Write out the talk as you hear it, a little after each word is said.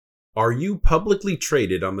Are you publicly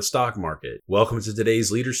traded on the stock market? Welcome to today's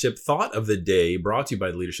Leadership Thought of the Day, brought to you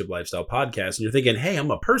by the Leadership Lifestyle Podcast. And you're thinking, hey, I'm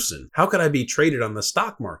a person. How could I be traded on the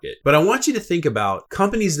stock market? But I want you to think about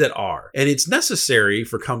companies that are. And it's necessary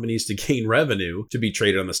for companies to gain revenue to be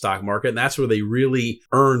traded on the stock market. And that's where they really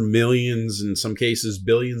earn millions, in some cases,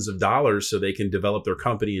 billions of dollars so they can develop their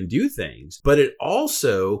company and do things. But it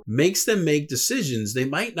also makes them make decisions they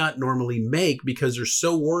might not normally make because they're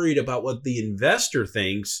so worried about what the investor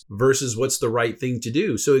thinks versus what's the right thing to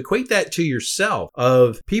do. So equate that to yourself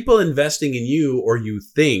of people investing in you, or you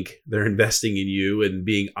think they're investing in you and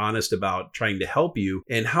being honest about trying to help you,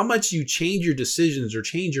 and how much you change your decisions or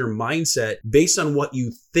change your mindset based on what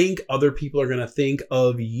you think other people are going to think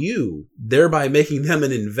of you, thereby making them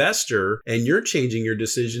an investor, and you're changing your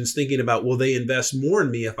decisions thinking about, will they invest more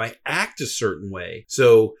in me if I act a certain way?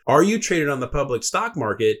 So are you traded on the public stock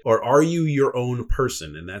market, or are you your own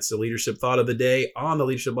person? And that's the Leadership Thought of the Day on the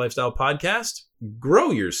Leadership Lifestyle Podcast.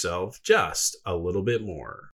 Grow yourself just a little bit more.